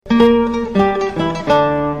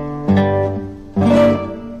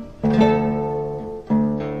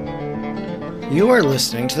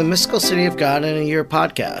listening to the Mystical City of God in a Year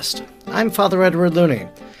podcast. I'm Father Edward Looney,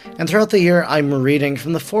 and throughout the year I'm reading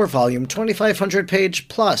from the 4-volume, 2,500-page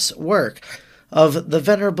plus work of the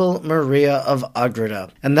Venerable Maria of Agreda.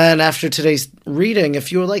 And then after today's reading,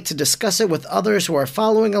 if you would like to discuss it with others who are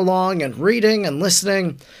following along and reading and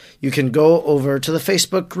listening, you can go over to the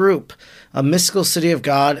Facebook group, A Mystical City of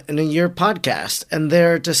God in a Year podcast, and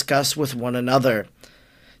there discuss with one another.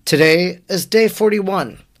 Today is day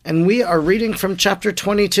 41, and we are reading from chapter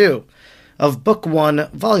 22 of Book 1,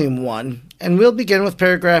 Volume 1, and we'll begin with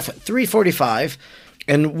paragraph 345,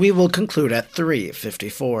 and we will conclude at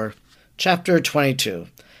 354. Chapter 22,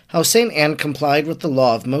 How St. Anne complied with the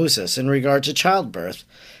law of Moses in regard to childbirth,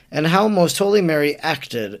 and how Most Holy Mary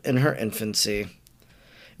acted in her infancy.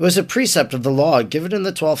 It was a precept of the law given in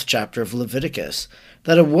the 12th chapter of Leviticus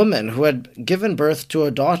that a woman who had given birth to a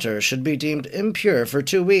daughter should be deemed impure for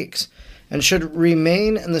 2 weeks, and should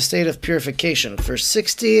remain in the state of purification for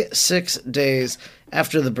 66 days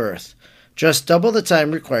after the birth, just double the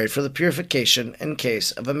time required for the purification in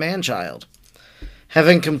case of a man-child.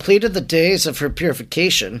 Having completed the days of her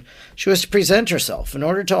purification, she was to present herself in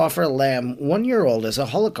order to offer a lamb 1 year old as a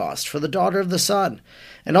holocaust for the daughter of the sun,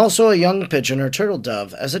 and also a young pigeon or turtle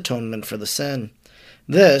dove as atonement for the sin.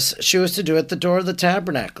 This she was to do at the door of the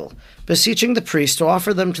tabernacle, beseeching the priest to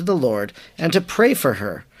offer them to the Lord and to pray for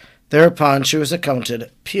her. Thereupon she was accounted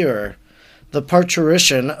pure. The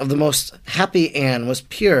parturition of the most happy Anne was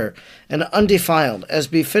pure and undefiled, as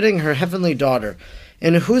befitting her heavenly daughter,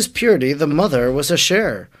 in whose purity the mother was a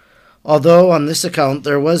sharer. Although on this account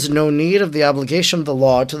there was no need of the obligation of the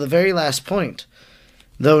law to the very last point.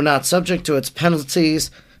 Though not subject to its penalties,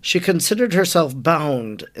 she considered herself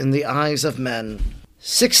bound in the eyes of men.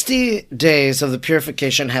 60 days of the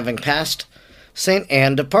purification having passed, St.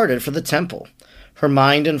 Anne departed for the temple, her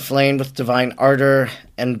mind inflamed with divine ardor,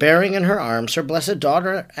 and bearing in her arms her blessed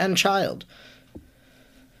daughter and child.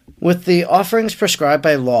 With the offerings prescribed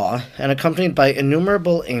by law, and accompanied by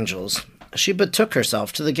innumerable angels, she betook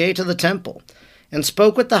herself to the gate of the temple, and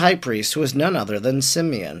spoke with the high priest, who was none other than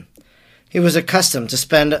Simeon. He was accustomed to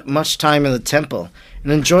spend much time in the temple,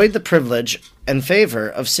 and enjoyed the privilege and favor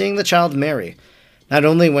of seeing the child Mary, not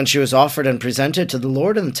only when she was offered and presented to the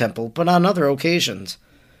Lord in the temple, but on other occasions.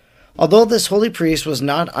 Although this holy priest was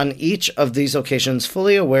not on each of these occasions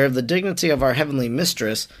fully aware of the dignity of our heavenly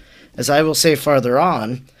mistress, as I will say farther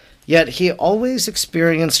on, yet he always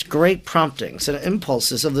experienced great promptings and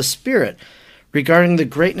impulses of the Spirit regarding the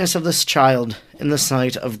greatness of this child in the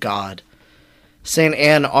sight of God. St.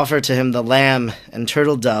 Anne offered to him the lamb and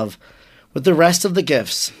turtle dove, with the rest of the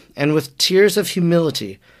gifts, and with tears of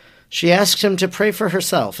humility she asked him to pray for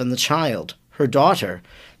herself and the child, her daughter,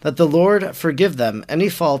 that the Lord forgive them any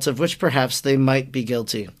fault of which perhaps they might be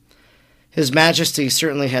guilty. His Majesty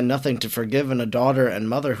certainly had nothing to forgive in a daughter and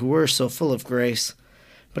mother who were so full of grace,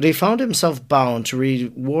 but he found himself bound to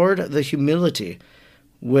reward the humility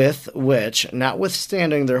with which,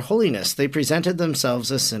 notwithstanding their holiness, they presented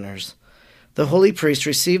themselves as sinners. The holy priest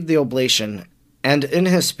received the oblation, and in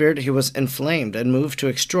his spirit he was inflamed and moved to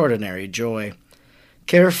extraordinary joy.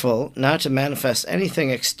 Careful not to manifest anything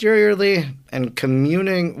exteriorly, and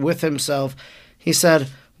communing with himself, he said,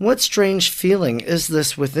 "What strange feeling is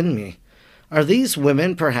this within me? Are these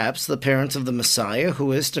women perhaps the parents of the Messiah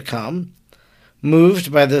who is to come?"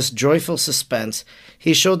 Moved by this joyful suspense,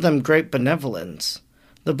 he showed them great benevolence.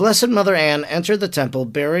 The Blessed Mother Anne entered the temple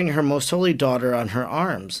bearing her most holy daughter on her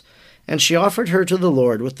arms, and she offered her to the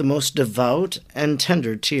Lord with the most devout and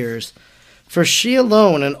tender tears, for she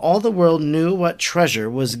alone in all the world knew what treasure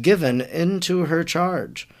was given into her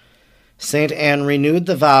charge. St. Anne renewed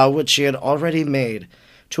the vow which she had already made,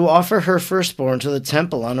 to offer her firstborn to the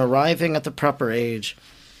temple on arriving at the proper age.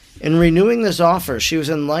 In renewing this offer, she was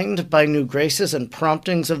enlightened by new graces and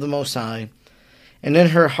promptings of the Most High, and in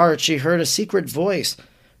her heart she heard a secret voice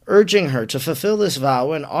urging her to fulfill this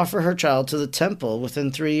vow and offer her child to the temple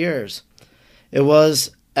within 3 years. It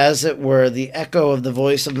was, as it were, the echo of the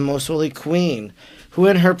voice of the Most Holy Queen, who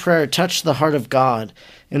in her prayer touched the heart of God,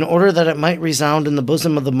 in order that it might resound in the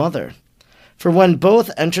bosom of the mother. For when both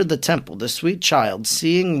entered the temple, the sweet child,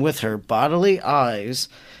 seeing with her bodily eyes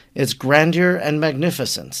its grandeur and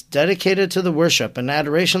magnificence, dedicated to the worship and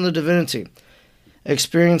adoration of the divinity,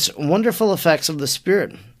 experienced wonderful effects of the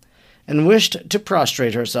Spirit, and wished to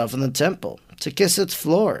prostrate herself in the temple, to kiss its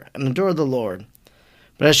floor and adore the Lord.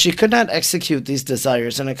 But as she could not execute these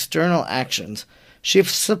desires in external actions, she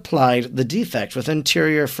supplied the defect with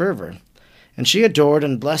interior fervor, and she adored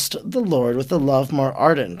and blessed the Lord with a love more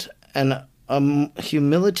ardent and a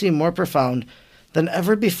humility more profound than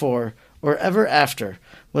ever before or ever after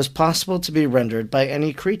was possible to be rendered by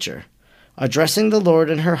any creature. Addressing the Lord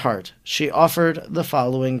in her heart, she offered the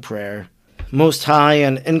following prayer. Most high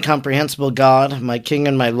and incomprehensible God, my King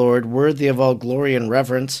and my Lord, worthy of all glory and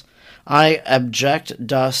reverence, I, abject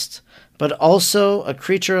dust, but also a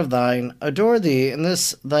creature of thine, adore thee in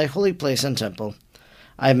this thy holy place and temple.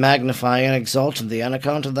 I magnify and exalt thee on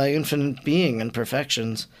account of thy infinite being and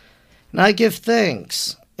perfections, and I give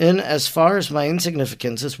thanks, in as far as my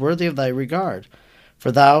insignificance is worthy of thy regard.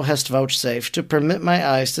 For thou hast vouchsafed to permit my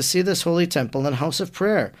eyes to see this holy temple and house of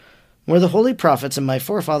prayer, where the holy prophets and my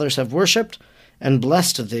forefathers have worshipped and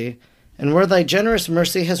blessed thee, and where thy generous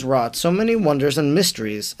mercy has wrought so many wonders and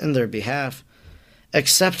mysteries in their behalf.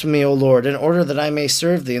 Accept me, O Lord, in order that I may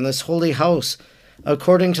serve thee in this holy house,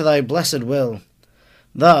 according to thy blessed will.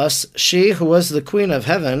 Thus, she who was the queen of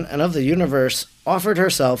heaven and of the universe offered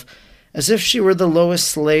herself as if she were the lowest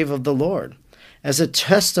slave of the Lord, as a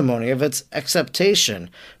testimony of its acceptation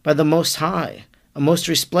by the Most High. A most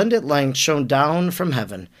resplendent light shone down from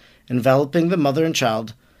heaven, enveloping the mother and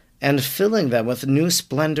child, and filling them with new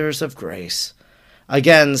splendors of grace.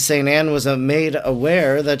 Again, St. Anne was made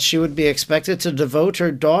aware that she would be expected to devote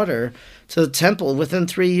her daughter to the temple within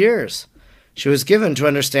 3 years. She was given to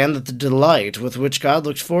understand that the delight with which God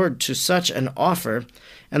looked forward to such an offer,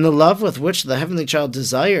 and the love with which the heavenly child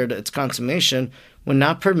desired its consummation, would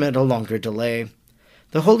not permit a longer delay.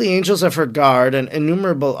 The holy angels of her guard and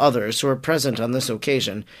innumerable others who were present on this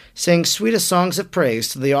occasion sang sweetest songs of praise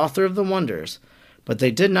to the author of the wonders, but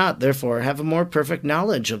they did not, therefore, have a more perfect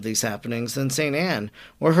knowledge of these happenings than St. Anne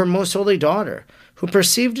or her most holy daughter, who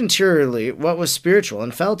perceived interiorly what was spiritual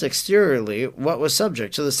and felt exteriorly what was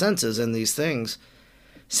subject to the senses in these things.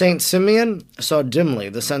 St. Simeon saw dimly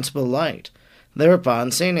the sensible light.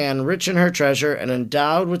 Thereupon St. Anne, rich in her treasure and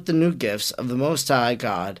endowed with the new gifts of the Most High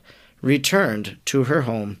God, returned to her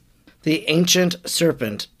home. The ancient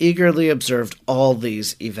serpent eagerly observed all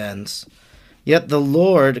these events. Yet the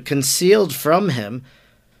Lord concealed from him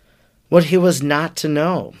what he was not to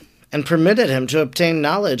know, and permitted him to obtain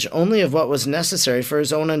knowledge only of what was necessary for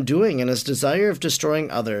his own undoing and his desire of destroying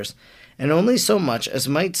others, and only so much as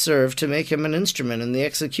might serve to make him an instrument in the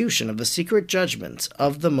execution of the secret judgments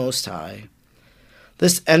of the Most High.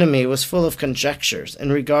 This enemy was full of conjectures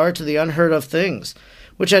in regard to the unheard-of things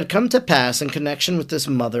which had come to pass in connection with this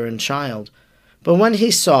mother and child. But when he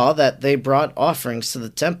saw that they brought offerings to the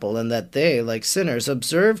temple, and that they, like sinners,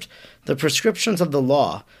 observed the prescriptions of the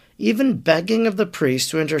law, even begging of the priest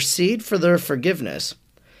to intercede for their forgiveness,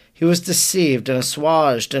 he was deceived and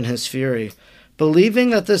assuaged in his fury, believing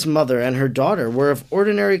that this mother and her daughter were of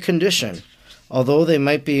ordinary condition, although they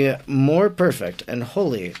might be more perfect and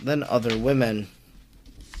holy than other women.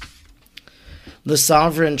 The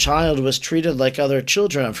sovereign child was treated like other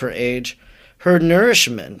children of her age. Her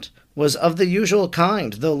nourishment was of the usual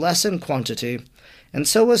kind, though less in quantity, and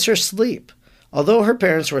so was her sleep. Although her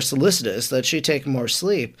parents were solicitous that she take more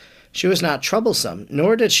sleep, she was not troublesome,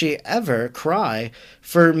 nor did she ever cry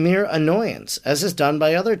for mere annoyance, as is done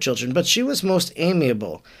by other children, but she was most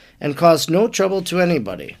amiable, and caused no trouble to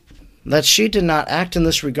anybody. That she did not act in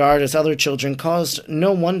this regard as other children caused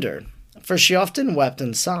no wonder, for she often wept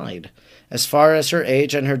and sighed, as far as her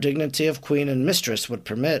age and her dignity of queen and mistress would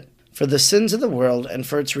permit, for the sins of the world and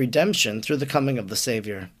for its redemption through the coming of the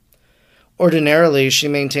Savior. Ordinarily she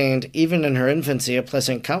maintained, even in her infancy, a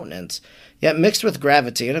pleasant countenance, yet mixed with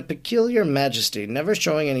gravity and a peculiar majesty, never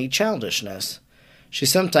showing any childishness. She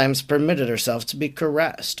sometimes permitted herself to be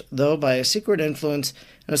caressed, though by a secret influence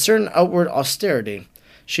and a certain outward austerity,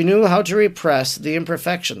 she knew how to repress the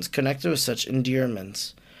imperfections connected with such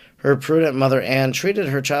endearments. Her prudent mother Anne treated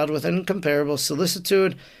her child with incomparable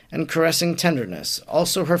solicitude and caressing tenderness.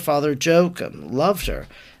 Also her father Joachim loved her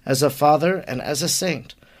as a father and as a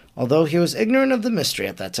saint, although he was ignorant of the mystery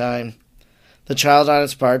at that time. The child on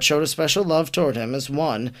its part showed a special love toward him as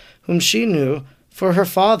one whom she knew for her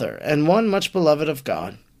father, and one much beloved of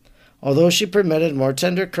God. Although she permitted more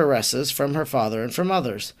tender caresses from her father and from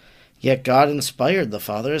others, yet God inspired the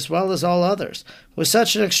father, as well as all others, with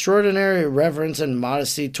such an extraordinary reverence and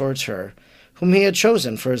modesty towards her, whom he had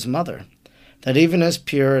chosen for his mother, that even his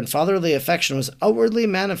pure and fatherly affection was outwardly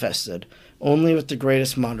manifested only with the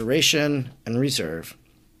greatest moderation and reserve.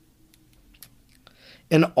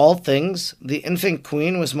 In all things, the infant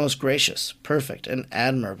queen was most gracious, perfect, and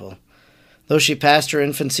admirable. Though she passed her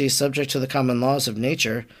infancy subject to the common laws of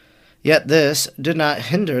nature, yet this did not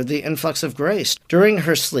hinder the influx of grace. During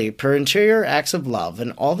her sleep, her interior acts of love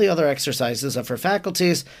and all the other exercises of her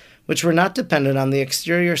faculties, which were not dependent on the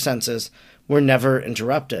exterior senses, were never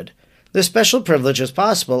interrupted. This special privilege is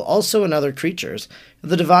possible also in other creatures, if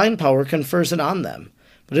the divine power confers it on them.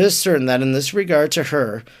 But it is certain that in this regard to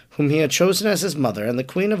her, whom he had chosen as his mother and the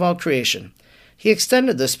queen of all creation, He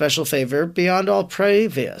extended this special favor beyond all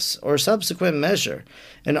previous or subsequent measure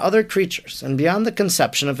in other creatures and beyond the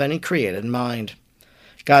conception of any created mind.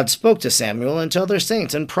 God spoke to Samuel and to other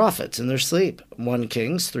saints and prophets in their sleep, 1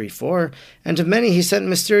 Kings 3:4, and to many he sent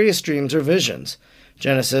mysterious dreams or visions,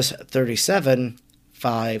 Genesis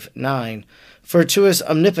 37:5-9. For to his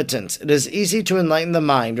omnipotence it is easy to enlighten the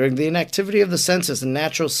mind during the inactivity of the senses in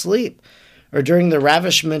natural sleep, or during the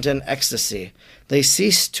ravishment and ecstasy. They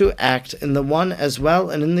cease to act in the one as well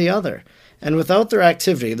and in the other, and without their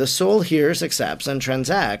activity the soul hears, accepts, and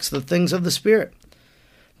transacts the things of the spirit.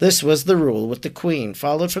 This was the rule with the queen,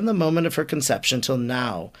 followed from the moment of her conception till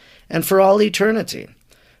now, and for all eternity.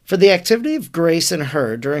 For the activity of grace in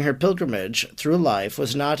her during her pilgrimage through life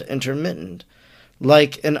was not intermittent,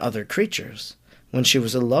 like in other creatures, when she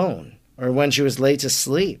was alone, or when she was laid to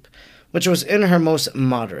sleep, which was in her most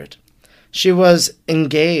moderate. She was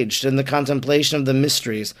engaged in the contemplation of the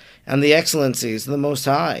mysteries and the excellencies of the Most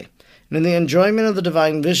High, and in the enjoyment of the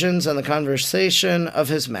divine visions and the conversation of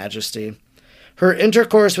His Majesty. Her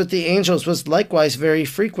intercourse with the angels was likewise very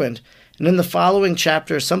frequent, and in the following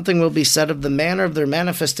chapter something will be said of the manner of their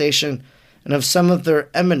manifestation and of some of their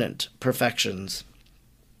eminent perfections.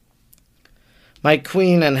 My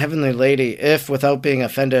Queen and Heavenly Lady, if, without being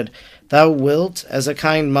offended, thou wilt, as a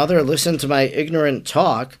kind mother, listen to my ignorant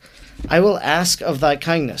talk, I will ask of thy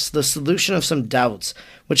kindness the solution of some doubts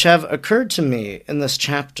which have occurred to me in this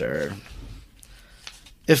chapter.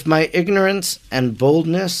 If my ignorance and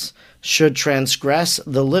boldness should transgress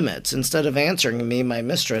the limits, instead of answering me, my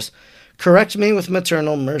mistress, correct me with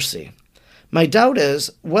maternal mercy. My doubt is,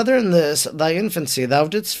 whether in this thy infancy thou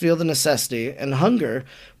didst feel the necessity and hunger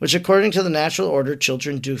which according to the natural order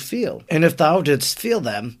children do feel. And if thou didst feel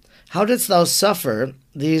them, how didst thou suffer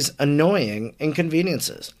these annoying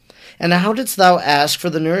inconveniences? And how didst thou ask for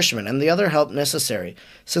the nourishment and the other help necessary,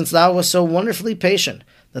 since thou wast so wonderfully patient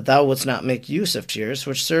that thou wouldst not make use of tears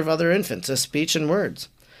which serve other infants as speech and words?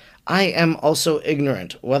 I am also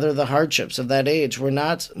ignorant whether the hardships of that age were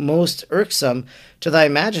not most irksome to thy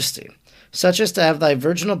majesty, such as to have thy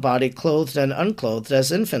virginal body clothed and unclothed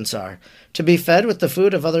as infants are, to be fed with the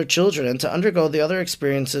food of other children, and to undergo the other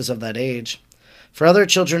experiences of that age. For other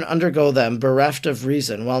children undergo them bereft of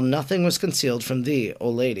reason, while nothing was concealed from thee, O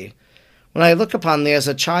Lady. When I look upon thee as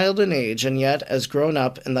a child in age, and yet as grown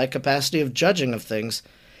up in thy capacity of judging of things,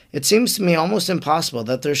 it seems to me almost impossible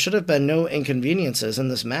that there should have been no inconveniences in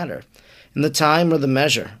this matter, in the time or the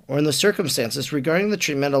measure, or in the circumstances regarding the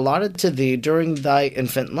treatment allotted to thee during thy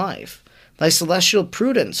infant life. Thy celestial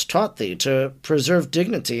prudence taught thee to preserve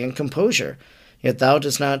dignity and composure, yet thou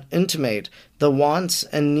dost not intimate the wants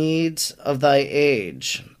and needs of thy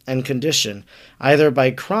age and condition, either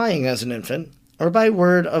by crying as an infant, or by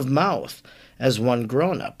word of mouth as one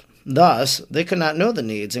grown up. Thus they could not know the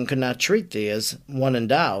needs, and could not treat thee as one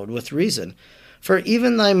endowed with reason. For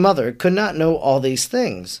even thy mother could not know all these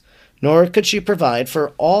things, nor could she provide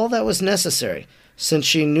for all that was necessary, since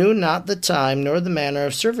she knew not the time nor the manner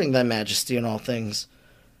of serving thy majesty in all things.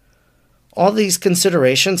 All these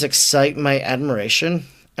considerations excite my admiration,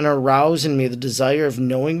 and arouse in me the desire of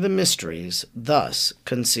knowing the mysteries thus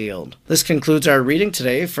concealed. This concludes our reading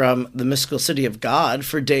today from The Mystical City of God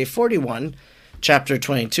for Day 41, Chapter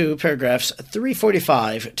 22, paragraphs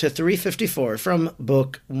 345 to 354 from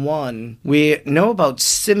Book 1. We know about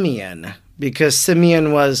Simeon, because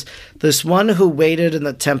Simeon was this one who waited in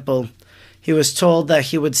the temple. He was told that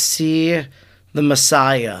he would see the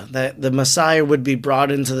Messiah, that the Messiah would be brought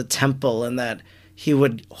into the temple, and that he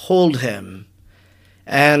would hold him.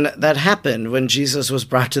 And that happened when Jesus was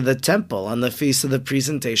brought to the temple on the feast of the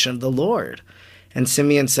presentation of the Lord. And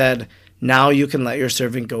Simeon said, "Now you can let your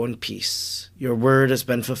servant go in peace. Your word has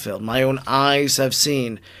been fulfilled. My own eyes have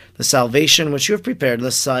seen the salvation which you have prepared in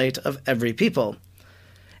the sight of every people."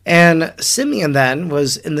 And Simeon then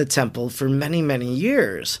was in the temple for many, many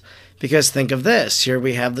years. Because think of this, here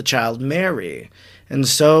we have the child Mary. And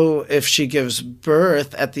so if she gives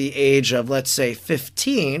birth at the age of, let's say,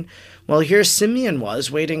 15, well, here Simeon was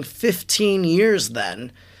waiting 15 years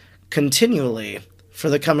then, continually, for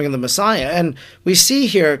the coming of the Messiah. And we see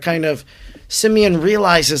here kind of Simeon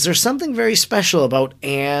realizes there's something very special about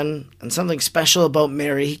Anne and something special about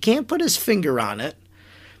Mary. He can't put his finger on it,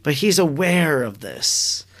 but he's aware of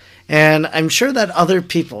this. And I'm sure that other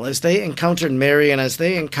people, as they encountered Mary and as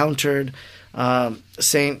they encountered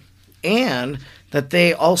St. Anne, that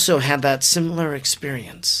they also had that similar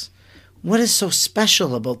experience. What is so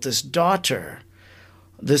special about this daughter,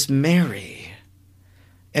 this Mary?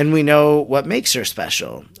 And we know what makes her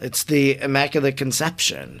special. It's the Immaculate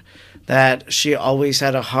Conception, that she always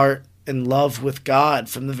had a heart in love with God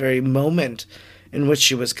from the very moment in which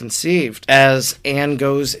she was conceived. As Anne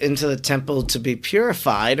goes into the temple to be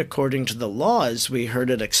purified according to the laws, we heard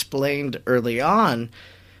it explained early on,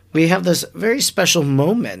 we have this very special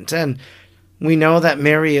moment, and we know that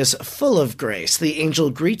Mary is full of grace. The angel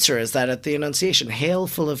greets her as that at the Annunciation, "Hail,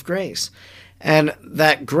 full of grace." And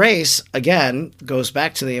that grace, again, goes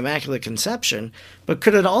back to the Immaculate Conception, but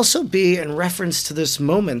could it also be in reference to this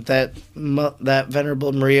moment that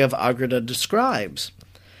Venerable Maria of Agreda describes?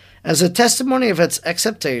 As a testimony of its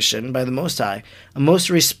acceptation by the Most High, a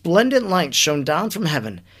most resplendent light shone down from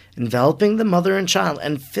heaven, enveloping the mother and child,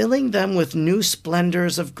 and filling them with new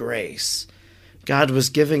splendors of grace. God was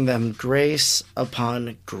giving them grace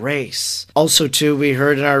upon grace. Also, too, we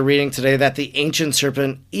heard in our reading today that the ancient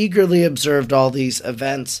serpent eagerly observed all these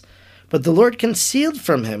events, but the Lord concealed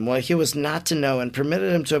from him what he was not to know and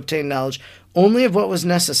permitted him to obtain knowledge only of what was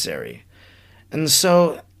necessary. And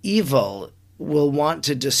so evil will want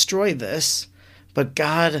to destroy this, but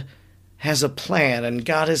God has a plan, and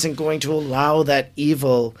God isn't going to allow that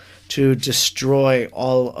evil to destroy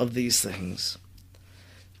all of these things,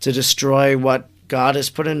 to destroy what God has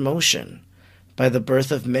put in motion by the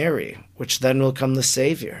birth of Mary, which then will come the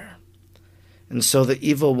Savior. And so the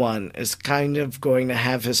evil one is kind of going to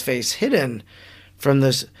have his face hidden from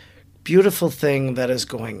this beautiful thing that is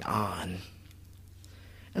going on.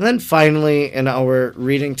 And then finally, in our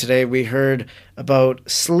reading today, we heard about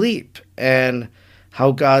sleep and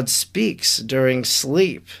how God speaks during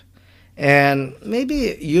sleep. And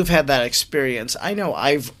maybe you've had that experience. I know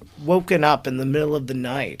I've woken up in the middle of the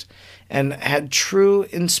night and had true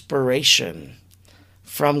inspiration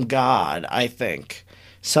from God, I think.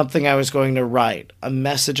 Something I was going to write, a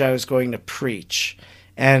message I was going to preach.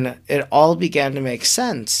 And it all began to make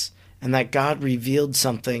sense, and that God revealed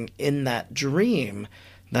something in that dream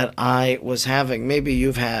that I was having. Maybe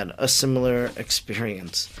you've had a similar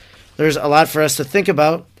experience. There's a lot for us to think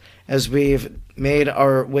about as we've made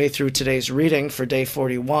our way through today's reading for day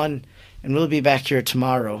 41, and we'll be back here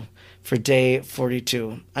tomorrow for day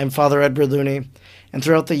 42. I'm Father Edward Looney, and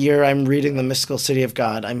throughout the year I'm reading the Mystical City of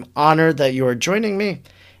God. I'm honored that you are joining me,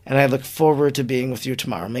 and I look forward to being with you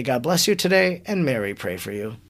tomorrow. May God bless you today, and Mary pray for you.